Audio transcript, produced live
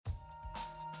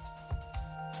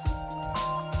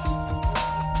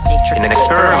nature. An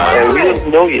experiment. We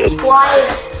don't know yet. Why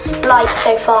is light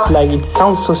so fast? Like, it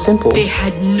sounds so simple. They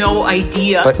had no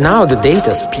idea. But now the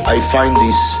data speaks. I find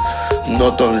this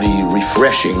not only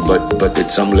refreshing, but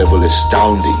at some level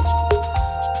astounding.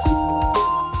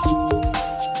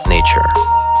 Nature.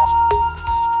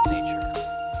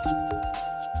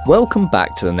 Welcome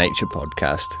back to the Nature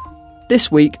Podcast.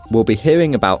 This week, we'll be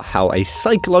hearing about how a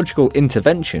psychological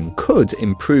intervention could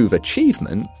improve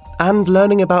achievement, and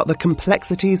learning about the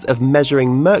complexities of measuring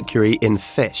mercury in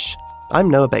fish. I'm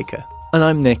Noah Baker. and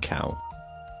I'm Nick Howe.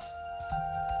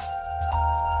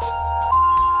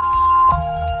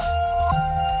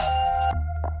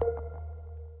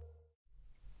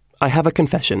 I have a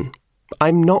confession.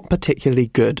 I'm not particularly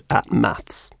good at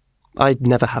maths. I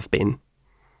never have been.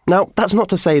 Now, that's not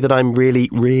to say that I'm really,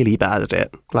 really bad at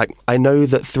it. Like, I know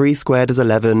that 3 squared is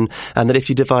 11, and that if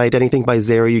you divide anything by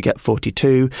 0, you get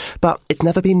 42, but it's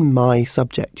never been my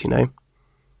subject, you know?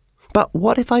 But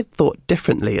what if I thought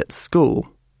differently at school?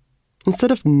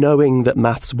 Instead of knowing that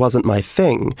maths wasn't my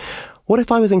thing, what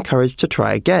if I was encouraged to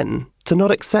try again, to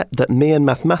not accept that me and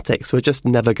mathematics were just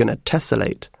never going to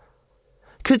tessellate?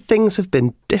 Could things have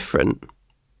been different?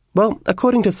 Well,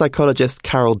 according to psychologist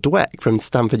Carol Dweck from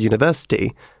Stanford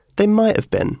University, they might have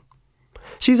been.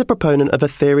 She's a proponent of a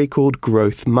theory called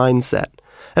growth mindset,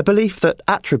 a belief that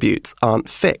attributes aren't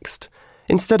fixed.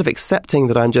 Instead of accepting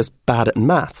that I'm just bad at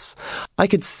maths, I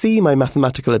could see my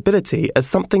mathematical ability as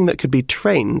something that could be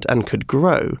trained and could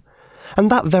grow.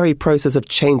 And that very process of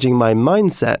changing my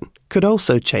mindset could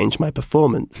also change my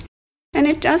performance. And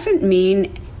it doesn't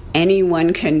mean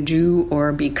anyone can do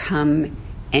or become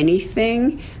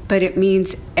anything, but it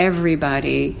means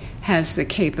everybody has the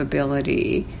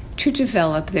capability to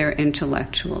develop their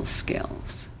intellectual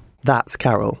skills. That's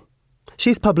Carol.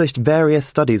 She's published various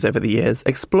studies over the years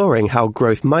exploring how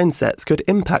growth mindsets could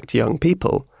impact young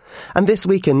people. And this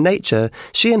week in Nature,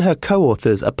 she and her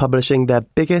co-authors are publishing their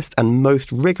biggest and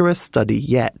most rigorous study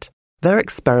yet. Their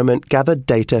experiment gathered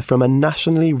data from a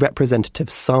nationally representative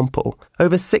sample,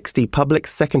 over 60 public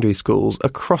secondary schools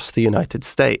across the United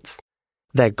States.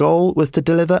 Their goal was to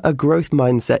deliver a growth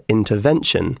mindset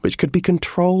intervention which could be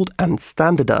controlled and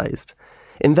standardized.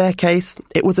 In their case,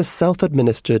 it was a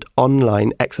self-administered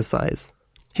online exercise.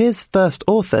 Here's first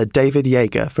author David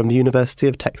Yeager from the University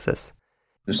of Texas.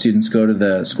 The students go to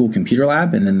the school computer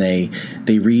lab and then they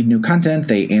read new content,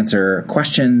 they answer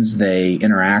questions, they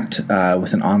interact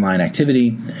with an online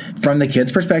activity. From the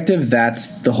kids' perspective, that's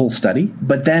the whole study.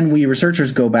 But then we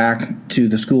researchers go back to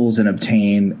the schools and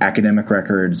obtain academic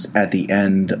records at the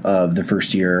end of the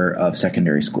first year of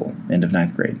secondary school, end of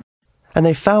 9th grade. And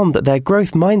they found that their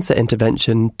growth mindset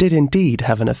intervention did indeed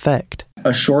have an effect.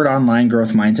 A short online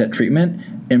growth mindset treatment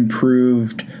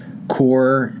improved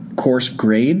course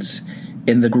grades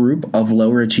in the group of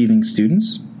lower achieving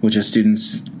students, which is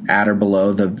students at or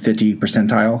below the 50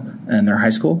 percentile in their high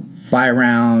school, by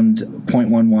around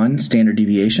 0.11 standard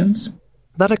deviations.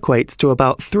 That equates to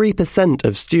about 3%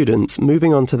 of students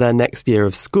moving on to their next year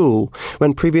of school,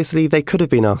 when previously they could have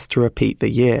been asked to repeat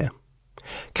the year.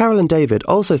 Carol and David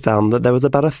also found that there was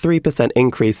about a 3%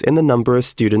 increase in the number of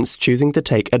students choosing to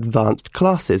take advanced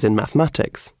classes in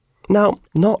mathematics. Now,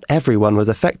 not everyone was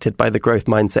affected by the growth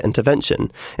mindset intervention.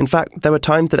 In fact, there were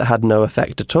times that it had no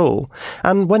effect at all.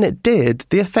 And when it did,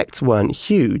 the effects weren't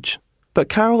huge. But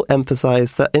Carol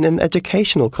emphasized that in an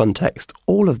educational context,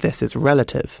 all of this is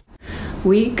relative.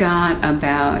 We got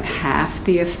about half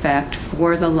the effect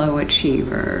for the low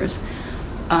achievers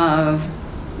of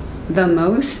the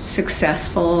most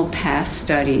successful past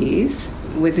studies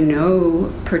with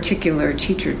no particular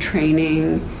teacher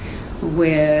training,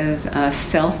 with a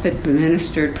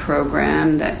self-administered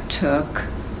program that took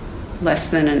less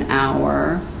than an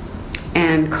hour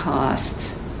and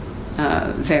cost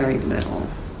very little.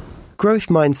 Growth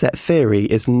mindset theory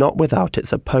is not without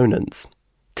its opponents.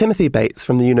 Timothy Bates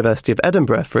from the University of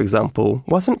Edinburgh, for example,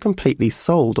 wasn't completely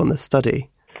sold on the study.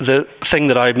 The thing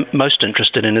that I'm most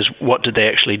interested in is what did they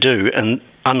actually do? And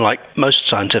unlike most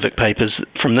scientific papers,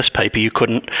 from this paper you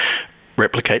couldn't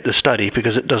replicate the study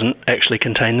because it doesn't actually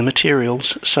contain the materials.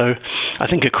 So I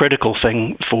think a critical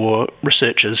thing for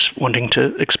researchers wanting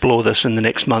to explore this in the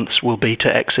next months will be to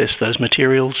access those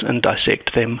materials and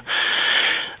dissect them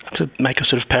to make a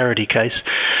sort of parity case.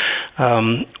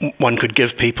 One could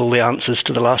give people the answers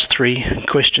to the last 3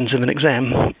 questions of an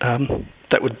exam.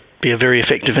 That would be a very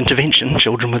effective intervention.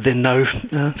 Children would then know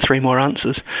 3 more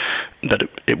answers. But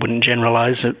it wouldn't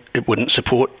generalize, it wouldn't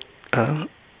support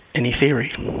any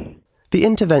theory. The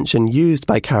intervention used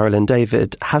by Carol and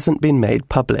David hasn't been made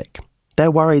public. They're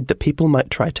worried that people might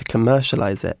try to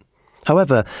commercialize it.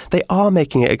 However, they are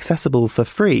making it accessible for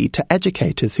free to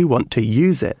educators who want to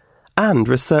use it. And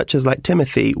researchers like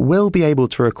Timothy will be able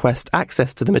to request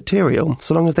access to the material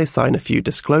so long as they sign a few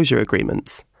disclosure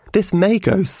agreements. This may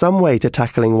go some way to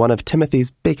tackling one of Timothy's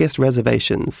biggest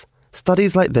reservations.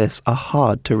 Studies like this are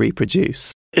hard to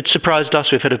reproduce. It surprised us.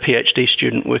 We've had a PhD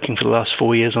student working for the last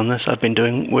 4 years on this. I've been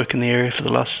doing work in the area for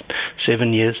the last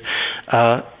 7 years.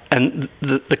 And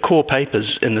the core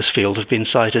papers in this field have been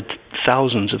cited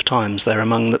thousands of times. They're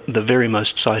among the very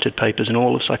most cited papers in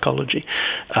all of psychology.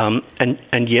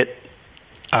 And yet,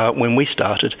 when we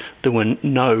started, there were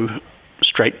no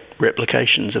straight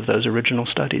replications of those original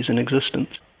studies in existence.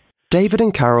 David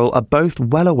and Carol are both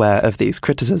well aware of these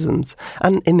criticisms,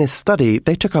 and in this study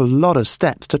they took a lot of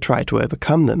steps to try to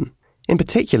overcome them. In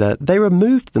particular, they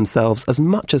removed themselves as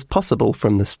much as possible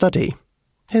from the study.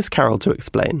 Here's Carol to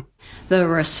explain. The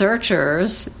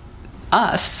researchers,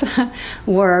 us,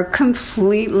 were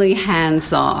completely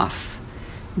hands-off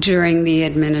during the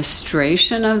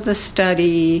administration of the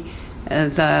study,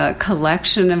 the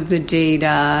collection of the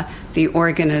data, the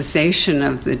organization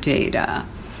of the data.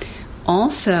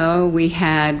 Also, we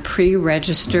had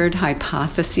pre-registered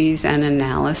hypotheses and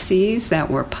analyses that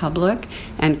were public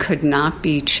and could not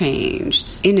be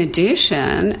changed. In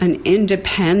addition, an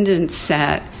independent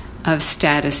set of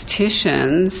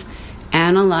statisticians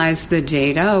analyzed the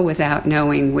data without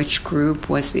knowing which group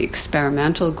was the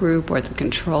experimental group or the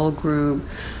control group,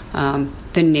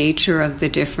 the nature of the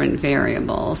different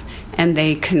variables, and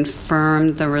they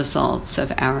confirmed the results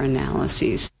of our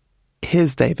analyses.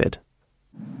 Here's David.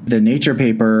 The Nature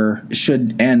paper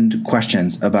should end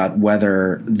questions about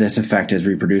whether this effect is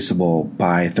reproducible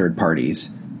by third parties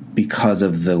because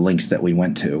of the links that we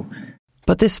went to.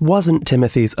 But this wasn't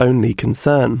Timothy's only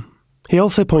concern. He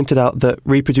also pointed out that,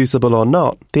 reproducible or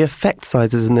not, the effect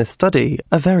sizes in this study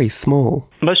are very small.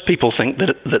 Most people think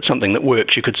that something that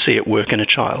works, you could see it work in a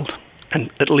child. And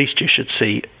at least you should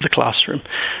see the classroom.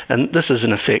 And this is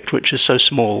an effect which is so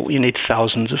small, you need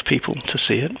thousands of people to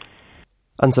see it.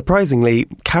 Unsurprisingly,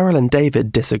 Carol and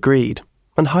David disagreed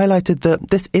and highlighted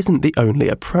that this isn't the only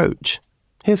approach.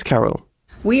 Here's Carol.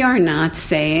 We are not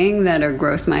saying that a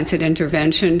growth mindset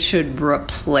intervention should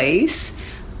replace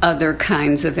other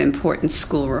kinds of important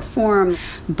school reform,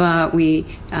 but we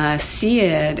see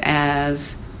it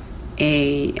as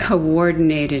a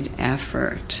coordinated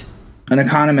effort. An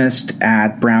economist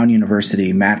at Brown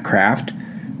University, Matt Kraft,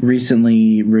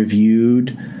 recently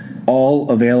reviewed all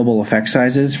available effect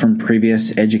sizes from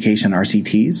previous education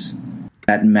RCTs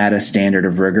that met a standard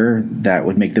of rigor that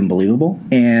would make them believable,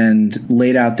 and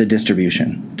laid out the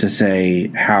distribution to say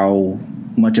how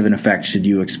much of an effect should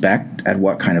you expect at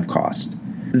what kind of cost.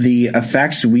 The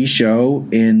effects we show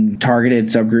in targeted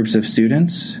subgroups of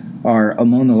students are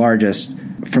among the largest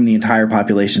from the entire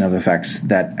population of effects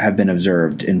that have been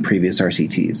observed in previous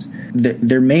RCTs.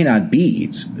 There may not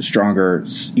be stronger,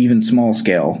 even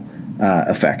small-scale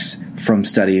effects from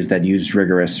studies that use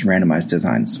rigorous randomized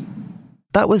designs.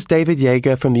 That was David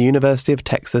Yeager from the University of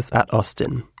Texas at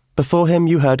Austin. Before him,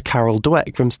 you heard Carol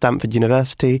Dweck from Stanford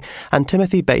University and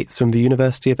Timothy Bates from the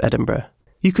University of Edinburgh.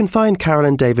 You can find Carol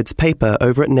and David's paper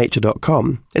over at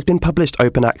nature.com. It's been published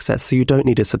open access, so you don't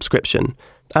need a subscription.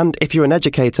 And if you're an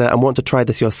educator and want to try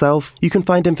this yourself, you can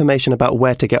find information about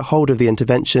where to get hold of the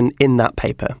intervention in that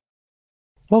paper.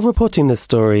 While reporting this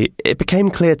story, it became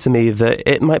clear to me that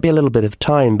it might be a little bit of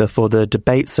time before the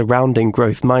debate surrounding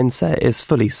growth mindset is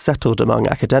fully settled among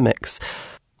academics.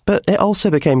 But it also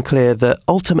became clear that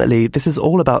ultimately this is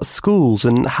all about schools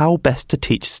and how best to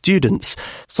teach students.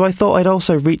 So I thought I'd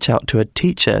also reach out to a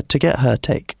teacher to get her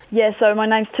take. Yeah, so my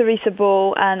name's Teresa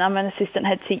Ball and I'm an assistant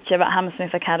head teacher at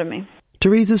Hammersmith Academy.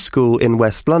 Teresa's school in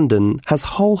West London has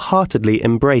wholeheartedly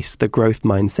embraced the growth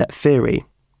mindset theory.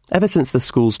 Ever since the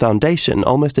school's foundation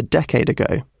almost a decade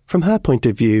ago. From her point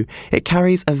of view, it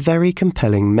carries a very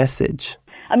compelling message.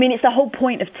 I mean, it's the whole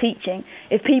point of teaching.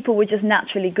 If people were just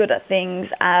naturally good at things,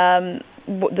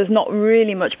 there's not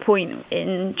really much point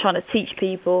in trying to teach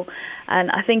people.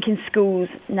 And I think in schools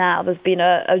now there's been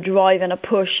a drive and a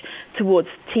push towards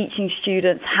teaching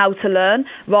students how to learn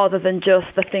rather than just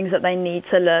the things that they need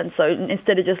to learn. So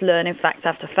instead of just learning fact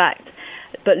after fact,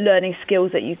 but learning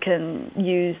skills that you can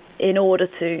use in order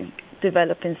to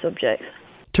develop in subjects.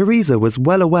 Teresa was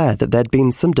well aware that there'd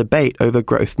been some debate over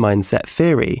growth mindset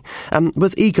theory and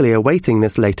was eagerly awaiting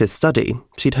this latest study.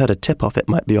 She'd heard a tip-off it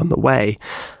might be on the way.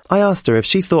 I asked her if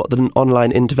she thought that an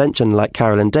online intervention like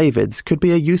Carol and David's could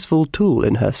be a useful tool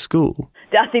in her school.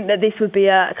 I think that this would be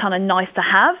a kind of nice to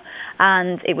have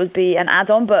and it would be an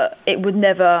add-on, but it would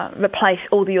never replace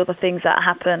all the other things that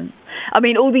happen. I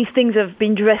mean, all these things have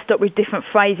been dressed up with different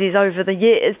phrases over the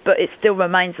years, but it still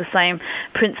remains the same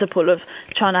principle of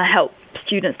trying to help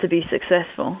students to be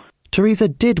successful. Teresa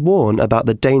did warn about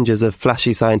the dangers of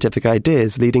flashy scientific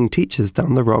ideas leading teachers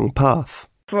down the wrong path.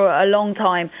 For a long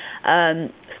time,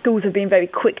 schools have been very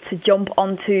quick to jump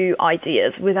onto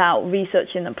ideas without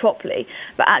researching them properly.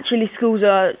 But actually schools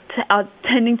are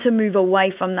tending to move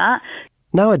away from that.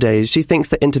 Nowadays, she thinks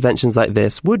that interventions like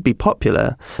this would be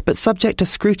popular, but subject to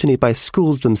scrutiny by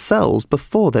schools themselves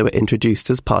before they were introduced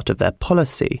as part of their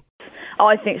policy.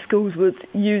 I think schools would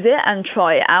use it and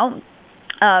try it out,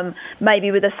 maybe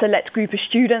with a select group of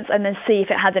students, and then see if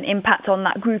it had an impact on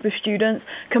that group of students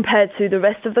compared to the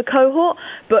rest of the cohort.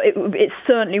 But it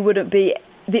certainly wouldn't be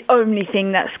the only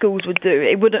thing that schools would do.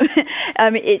 It wouldn't.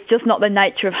 It's just not the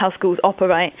nature of how schools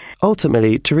operate.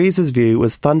 Ultimately, Teresa's view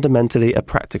was fundamentally a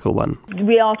practical one.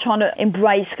 We are trying to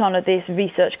embrace kind of this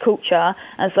research culture,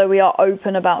 and so we are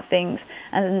open about things.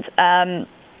 And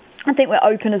I think we're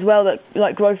open as well that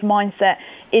like growth mindset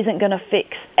isn't going to fix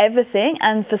everything,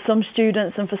 and for some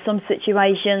students and for some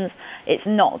situations it's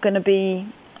not going to be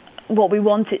what we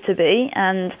want it to be,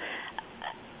 and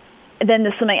then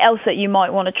there's something else that you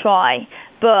might want to try.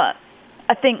 But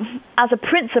I think as a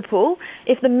principle,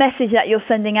 if the message that you're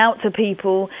sending out to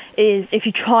people is if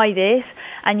you try this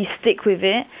and you stick with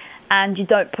it and you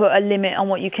don't put a limit on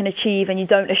what you can achieve and you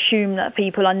don't assume that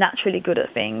people are naturally good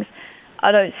at things,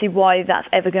 I don't see why that's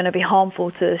ever going to be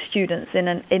harmful to students in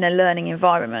a learning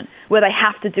environment where they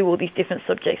have to do all these different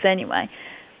subjects anyway.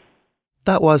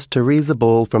 That was Teresa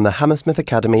Ball from the Hammersmith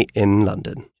Academy in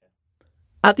London.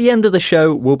 At the end of the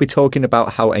show, we'll be talking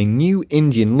about how a new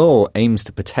Indian law aims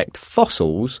to protect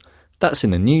fossils. That's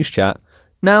in the news chat.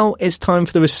 Now it's time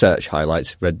for the research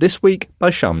highlights, read this week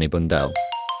by Shamini Bundell.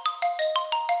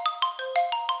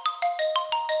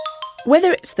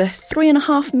 Whether it's the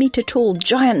 3.5-metre tall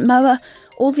giant moa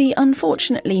or the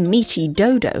unfortunately meaty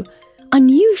dodo,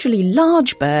 unusually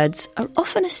large birds are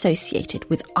often associated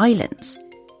with islands.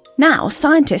 Now,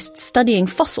 scientists studying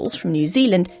fossils from New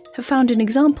Zealand have found an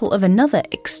example of another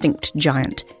extinct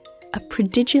giant, a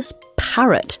prodigious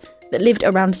parrot that lived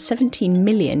around 17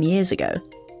 million years ago.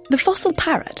 The fossil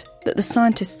parrot, that the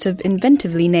scientists have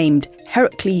inventively named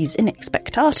Heracles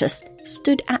inexpectatus,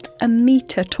 stood at 1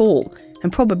 metre tall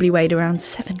and probably weighed around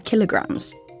 7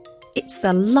 kilograms. It's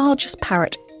the largest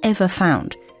parrot ever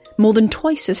found, more than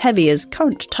twice as heavy as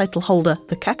current title holder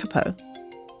the kakapo.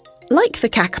 Like the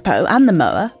kakapo and the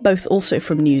moa, both also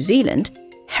from New Zealand,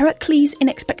 Heracles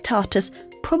inexpectatus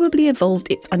probably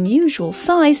evolved its unusual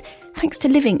size thanks to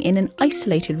living in an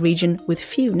isolated region with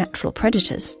few natural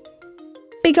predators.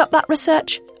 Big up that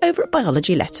research over at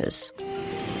Biology Letters.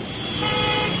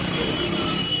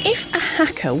 If a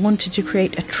hacker wanted to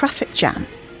create a traffic jam,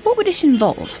 what would it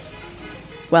involve?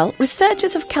 Well,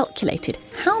 researchers have calculated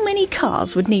how many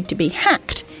cars would need to be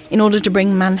hacked in order to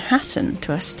bring Manhattan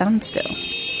to a standstill.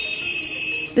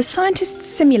 The scientists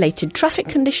simulated traffic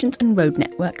conditions and road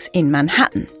networks in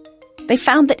Manhattan. They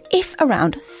found that if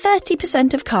around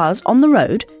 30% of cars on the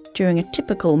road during a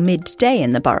typical midday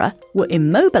in the borough were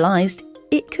immobilised,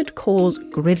 it could cause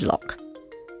gridlock.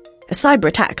 A cyber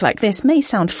attack like this may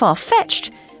sound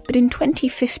far-fetched, but in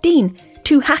 2015,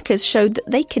 2 hackers showed that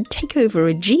they could take over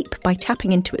a Jeep by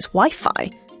tapping into its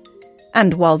Wi-Fi.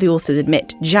 And while the authors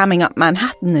admit jamming up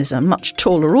Manhattan is a much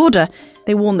taller order,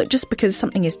 they warn that just because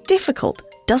something is difficult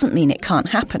doesn't mean it can't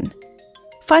happen.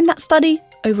 Find that study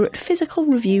over at Physical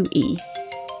Review E.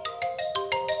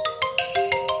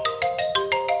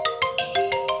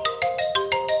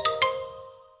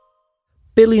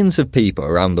 Billions of people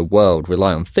around the world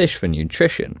rely on fish for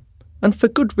nutrition, and for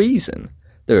good reason.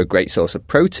 They're a great source of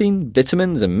protein,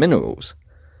 vitamins and minerals.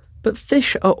 But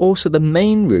fish are also the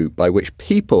main route by which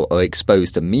people are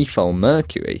exposed to methyl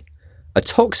mercury, a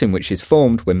toxin which is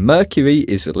formed when mercury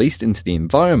is released into the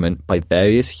environment by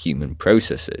various human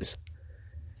processes.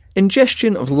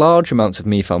 Ingestion of large amounts of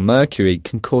methyl mercury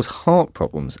can cause heart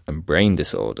problems and brain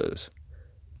disorders.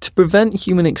 To prevent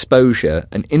human exposure,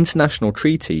 an international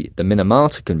treaty, the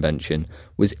Minamata Convention,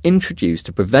 was introduced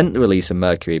to prevent the release of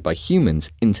mercury by humans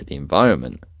into the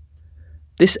environment.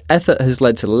 This effort has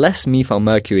led to less methyl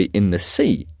mercury in the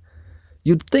sea.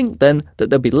 You'd think then that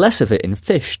there'd be less of it in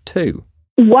fish too.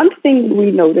 One thing we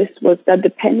noticed was that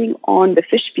depending on the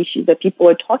fish species that people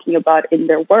are talking about in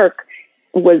their work,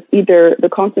 was either the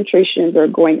concentrations are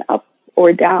going up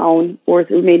or down or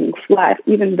remaining flat,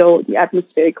 even though the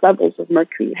atmospheric levels of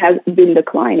mercury has been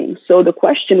declining. So the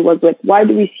question was, like, why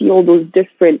do we see all those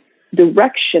different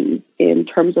directions in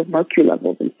terms of mercury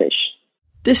levels in fish?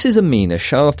 This is Amina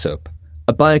Shartup,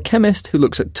 a biochemist who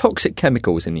looks at toxic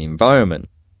chemicals in the environment.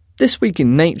 This week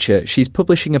in Nature, she's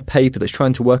publishing a paper that's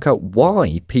trying to work out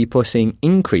why people are seeing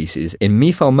increases in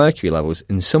methyl mercury levels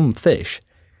in some fish,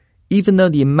 even though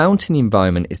the amount in the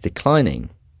environment is declining.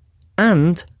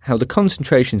 and how the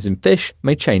concentrations in fish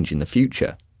may change in the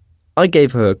future. I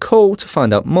gave her a call to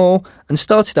find out more and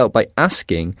started out by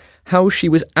asking how she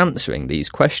was answering these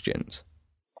questions.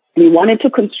 We wanted to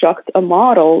construct a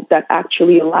model that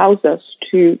actually allows us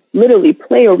to literally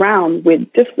play around with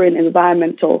different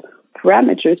environmental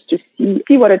parameters to see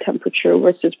seawater temperature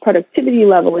versus productivity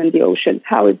level in the ocean.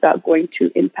 How is that going to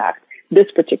impact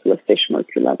this particular fish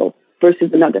mercury level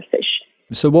versus another fish?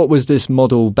 So what was this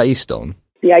model based on?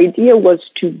 The idea was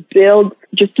to build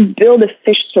a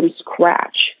fish from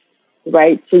scratch,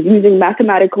 right? So using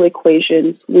mathematical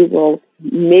equations, we will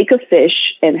make a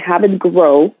fish and have it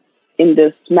grow in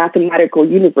this mathematical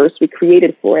universe we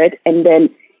created for it, and then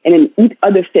eat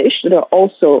other fish that are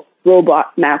also robot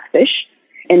math fish,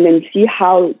 and then see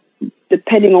how,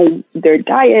 depending on their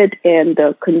diet and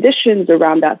the conditions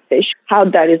around that fish, how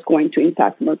that is going to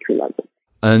impact mercury level.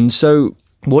 And so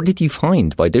what did you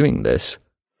find by doing this?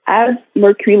 As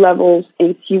mercury levels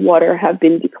in seawater have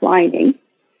been declining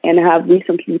and have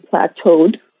recently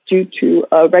plateaued due to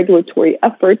regulatory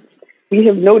efforts, we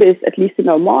have noticed, at least in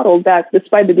our model, that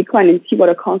despite the decline in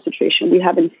seawater concentration, we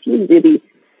haven't seen really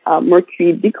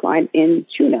mercury decline in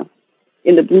tuna,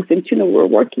 in the bluefin tuna we're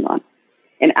working on.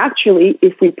 And actually,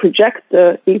 if we project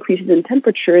the increases in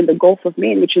temperature in the Gulf of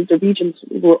Maine, which is the regions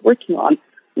we're working on,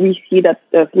 we see that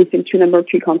the bluefin tuna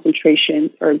mercury concentrations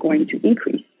are going to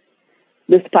increase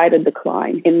despite a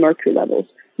decline in mercury levels,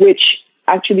 which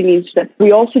actually means that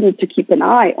we also need to keep an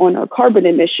eye on our carbon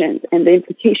emissions and the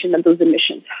implication that those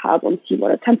emissions have on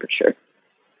seawater temperature.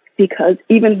 Because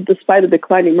even despite the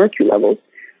decline in mercury levels,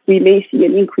 we may see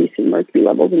an increase in mercury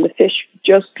levels in the fish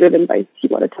just driven by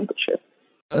seawater temperature.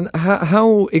 And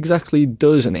how exactly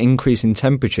does an increase in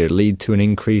temperature lead to an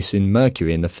increase in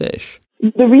mercury in the fish?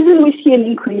 The reason we see an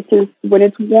increase is when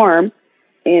it's warm,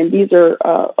 and these are,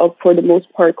 for the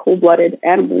most part, cold-blooded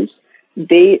animals,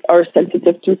 they are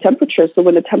sensitive to temperature. So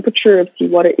when the temperature of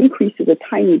seawater increases a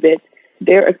tiny bit,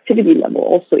 their activity level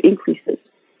also increases.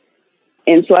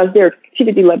 And so as their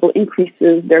activity level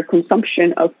increases, their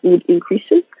consumption of food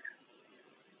increases,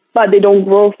 but they don't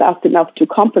grow fast enough to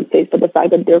compensate for the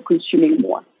fact that they're consuming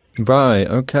more. Right,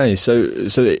 okay. So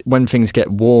when things get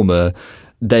warmer,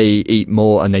 they eat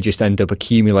more and they just end up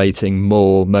accumulating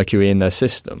more mercury in their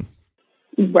system.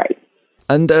 Right.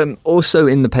 And also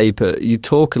in the paper, you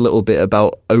talk a little bit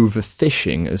about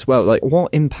overfishing as well. Like,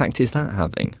 what impact is that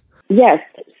having? Yes.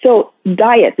 So the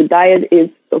diet is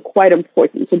quite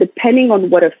important. So depending on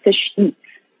what a fish eats,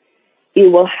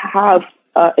 it will have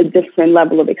a different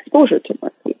level of exposure to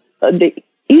mercury. The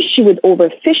issue with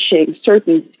overfishing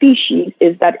certain species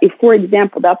is that if, for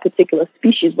example, that particular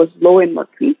species was low in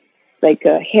mercury, like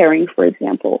a herring, for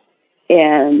example,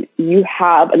 and you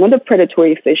have another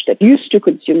predatory fish that used to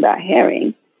consume that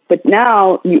herring, but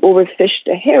now you overfish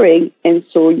the herring, and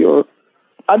so your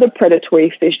other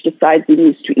predatory fish decides it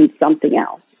needs to eat something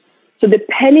else. So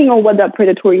depending on what that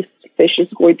predatory fish is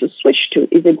going to switch to,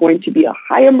 is it going to be a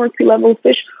higher mercury level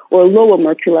fish or a lower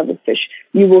mercury level fish,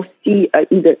 you will see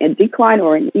either a decline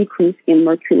or an increase in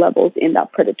mercury levels in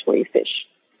that predatory fish.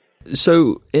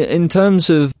 So in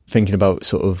terms of thinking about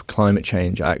sort of climate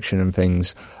change action and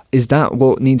things, is that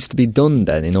what needs to be done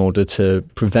then in order to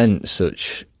prevent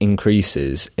such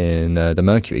increases in the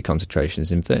mercury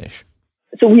concentrations in fish?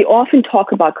 So we often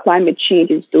talk about climate change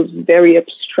as those very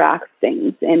abstract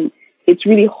things, and it's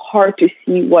really hard to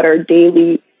see what our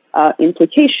daily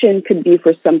implication could be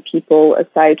for some people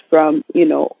aside from,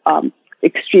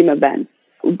 extreme events.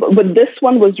 But this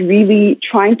one was really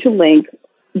trying to link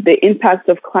the impacts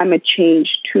of climate change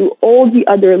to all the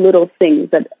other little things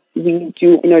that we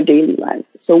do in our daily lives.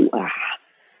 So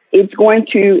it's going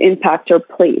to impact our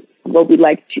plate, what we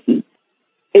like to eat.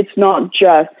 It's not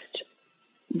just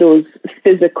those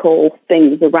physical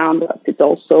things around us. It's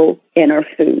also in our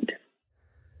food.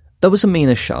 That was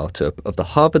Amina Shartup of the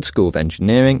Harvard School of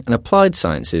Engineering and Applied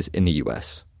Sciences in the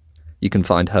US. You can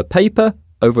find her paper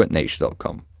over at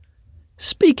nature.com.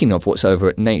 Speaking of what's over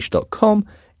at nature.com,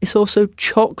 it's also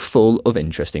chock full of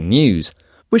interesting news,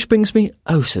 which brings me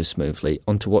oh so smoothly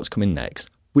onto what's coming next,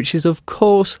 which is of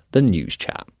course the news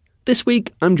chat. This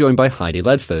week, I'm joined by Heidi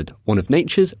Ledford, one of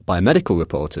Nature's biomedical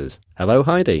reporters. Hello,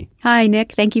 Heidi. Hi,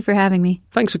 Nick. Thank you for having me.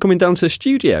 Thanks for coming down to the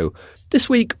studio. This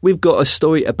week, we've got a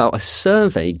story about a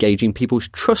survey gauging people's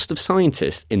trust of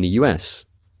scientists in the US.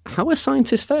 How are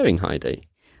scientists faring, Heidi?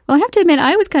 Well, I have to admit,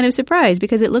 I was kind of surprised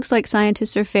because it looks like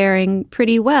scientists are faring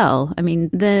pretty well. I mean,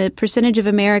 the percentage of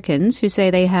Americans who say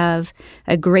they have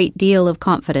a great deal of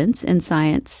confidence in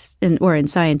science, or in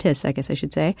scientists, I guess I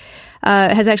should say,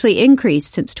 has actually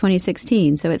increased since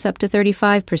 2016. So it's up to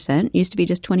 35%, used to be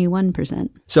just 21%.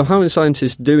 So how are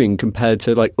scientists doing compared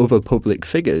to like other public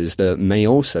figures that may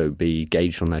also be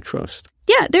gauged on their trust?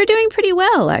 Yeah, they're doing pretty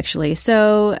well, actually.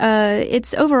 So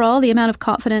it's overall the amount of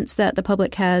confidence that the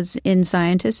public has in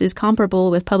scientists is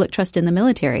comparable with public trust in the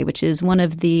military, which is one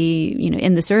of the,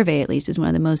 in the survey at least, is one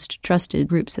of the most trusted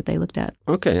groups that they looked at.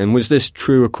 Okay, and was this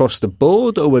true across the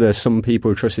board, or were there some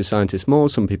people who trusted scientists more,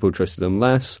 some people who trusted them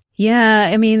less? Yeah,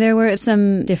 I mean, there were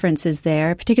some differences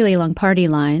there, particularly along party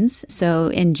lines. So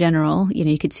in general,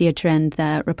 you could see a trend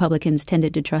that Republicans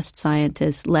tended to trust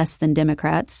scientists less than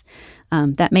Democrats.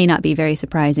 That may not be very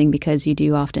surprising because you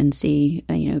do often see,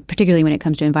 particularly when it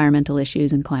comes to environmental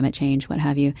issues and climate change, what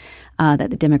have you,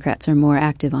 that the Democrats are more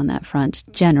active on that front,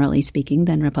 generally speaking,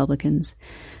 than Republicans.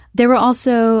 There were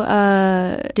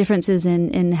also differences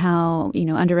in how,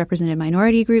 underrepresented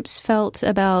minority groups felt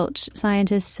about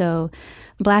scientists. So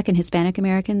Black and Hispanic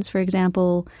Americans, for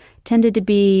example, tended to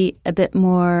be a bit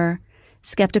more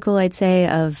skeptical, I'd say,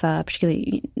 of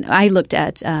particularly, I looked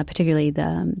at particularly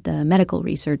the medical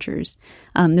researchers.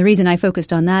 The reason I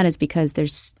focused on that is because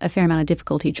there's a fair amount of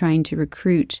difficulty trying to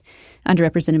recruit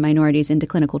underrepresented minorities into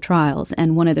clinical trials.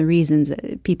 And one of the reasons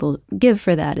that people give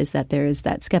for that is that there is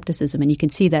that skepticism. And you can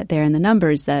see that there in the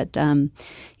numbers that,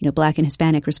 Black and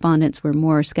Hispanic respondents were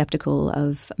more skeptical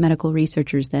of medical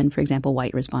researchers than, for example,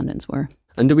 white respondents were.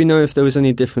 And do we know if there was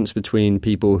any difference between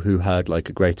people who had like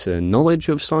a greater knowledge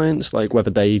of science, like whether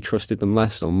they trusted them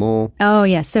less or more? Oh,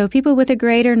 yes. So people with a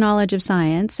greater knowledge of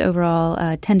science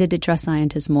overall tended to trust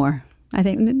scientists more. I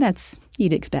think that's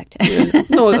you'd expect. Yeah,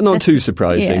 not too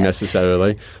surprising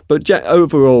necessarily. But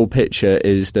overall picture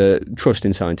is that trust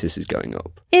in scientists is going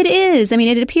up. It is. I mean,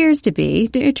 it appears to be.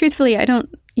 Truthfully, I don't,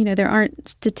 there aren't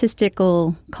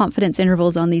statistical confidence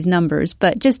intervals on these numbers.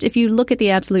 But just if you look at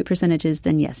the absolute percentages,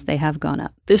 then yes, they have gone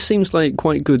up. This seems like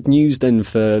quite good news then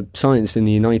for science in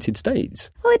the United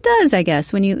States. Well, it does, I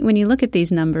guess. When you look at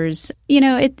these numbers,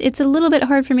 it's a little bit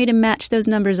hard for me to match those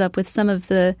numbers up with some of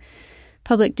the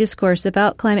public discourse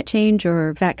about climate change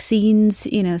or vaccines,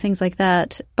 things like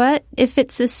that. But if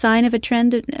it's a sign of a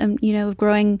trend, of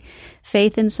growing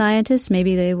faith in scientists,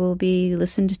 maybe they will be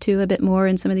listened to a bit more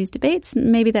in some of these debates.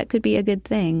 Maybe that could be a good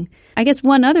thing. I guess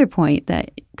one other point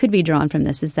that could be drawn from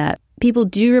this is that people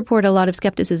do report a lot of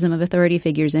skepticism of authority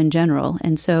figures in general.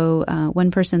 And so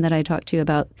one person that I talked to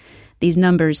about these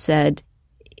numbers said,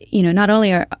 not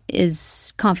only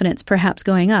is confidence perhaps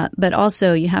going up, but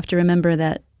also you have to remember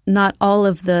that not all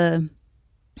of the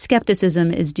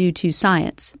skepticism is due to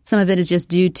science. Some of it is just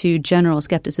due to general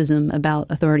skepticism about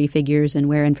authority figures and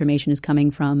where information is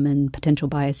coming from and potential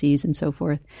biases and so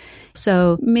forth.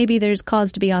 So maybe there's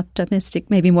cause to be optimistic,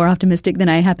 maybe more optimistic than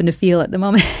I happen to feel at the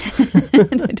moment. I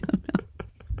don't know.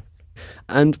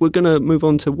 And we're going to move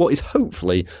on to what is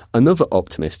hopefully another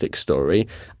optimistic story.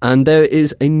 And there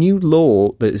is a new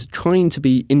law that is trying to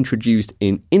be introduced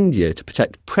in India to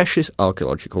protect precious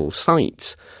archaeological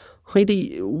sites.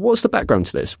 Heidi, what's the background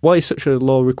to this? Why is such a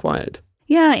law required?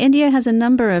 Yeah, India has a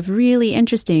number of really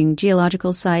interesting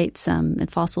geological sites and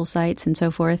fossil sites and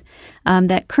so forth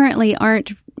that currently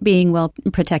aren't being well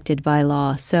protected by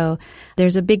law. So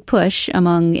there's a big push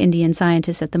among Indian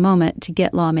scientists at the moment to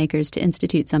get lawmakers to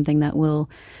institute something that will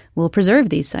preserve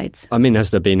these sites. I mean, has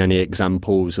there been any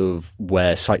examples of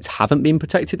where sites haven't been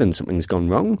protected and something's gone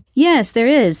wrong? Yes, there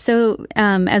is. So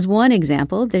as one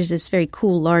example, there's this very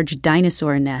cool large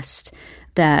dinosaur nest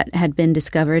that had been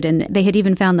discovered, and they had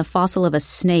even found the fossil of a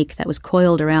snake that was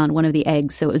coiled around one of the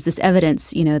eggs. So it was this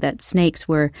evidence, that snakes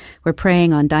were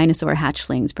preying on dinosaur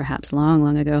hatchlings, perhaps long,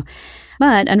 long ago.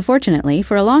 But unfortunately,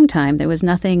 for a long time, there was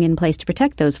nothing in place to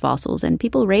protect those fossils, and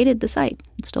people raided the site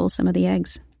and stole some of the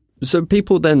eggs. So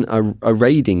people then are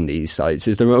raiding these sites.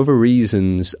 Is there other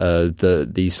reasons that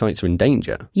these sites are in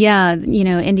danger? Yeah,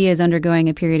 India is undergoing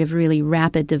a period of really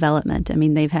rapid development. I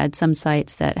mean, they've had some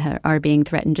sites that are being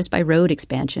threatened just by road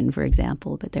expansion, for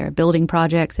example. But there are building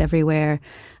projects everywhere.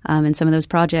 And some of those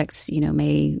projects,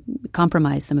 may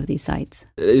compromise some of these sites.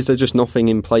 Is there just nothing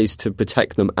in place to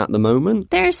protect them at the moment?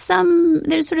 There's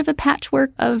sort of a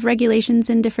patchwork of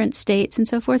regulations in different states and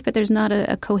so forth, but there's not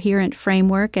a coherent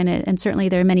framework. And certainly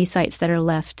there are many sites that are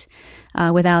left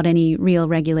without any real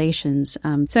regulations.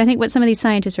 So I think what some of these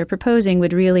scientists are proposing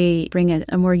would really bring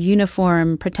a more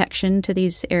uniform protection to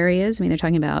these areas. I mean, they're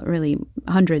talking about really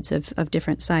hundreds of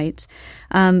different sites.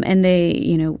 And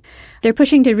they're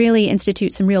pushing to really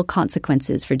institute some real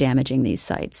consequences for damaging these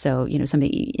sites. So,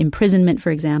 something imprisonment,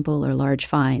 for example, or large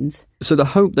fines. So the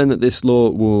hope then that this law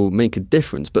will make a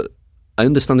difference, but I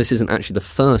understand this isn't actually the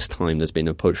first time there's been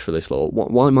a push for this law.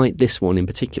 Why might this one in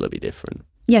particular be different?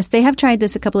 Yes, they have tried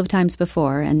this a couple of times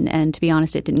before, and to be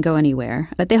honest, it didn't go anywhere.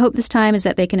 But they hope this time is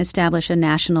that they can establish a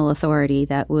national authority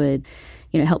that would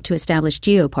help to establish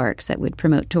geoparks that would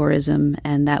promote tourism,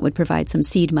 and that would provide some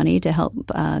seed money to help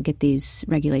get these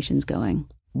regulations going.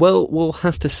 Well, we'll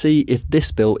have to see if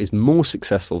this bill is more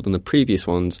successful than the previous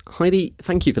ones. Heidi,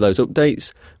 thank you for those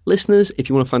updates. Listeners, if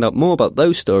you want to find out more about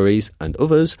those stories and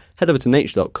others, head over to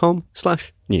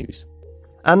nature.com/news.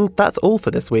 And that's all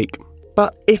for this week.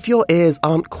 But if your ears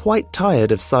aren't quite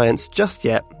tired of science just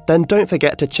yet, then don't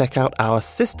forget to check out our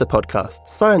sister podcast,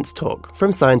 Science Talk,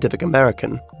 from Scientific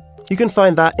American. You can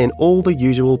find that in all the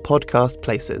usual podcast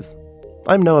places.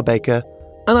 I'm Noah Baker.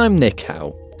 And I'm Nick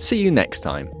Howe. See you next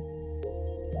time.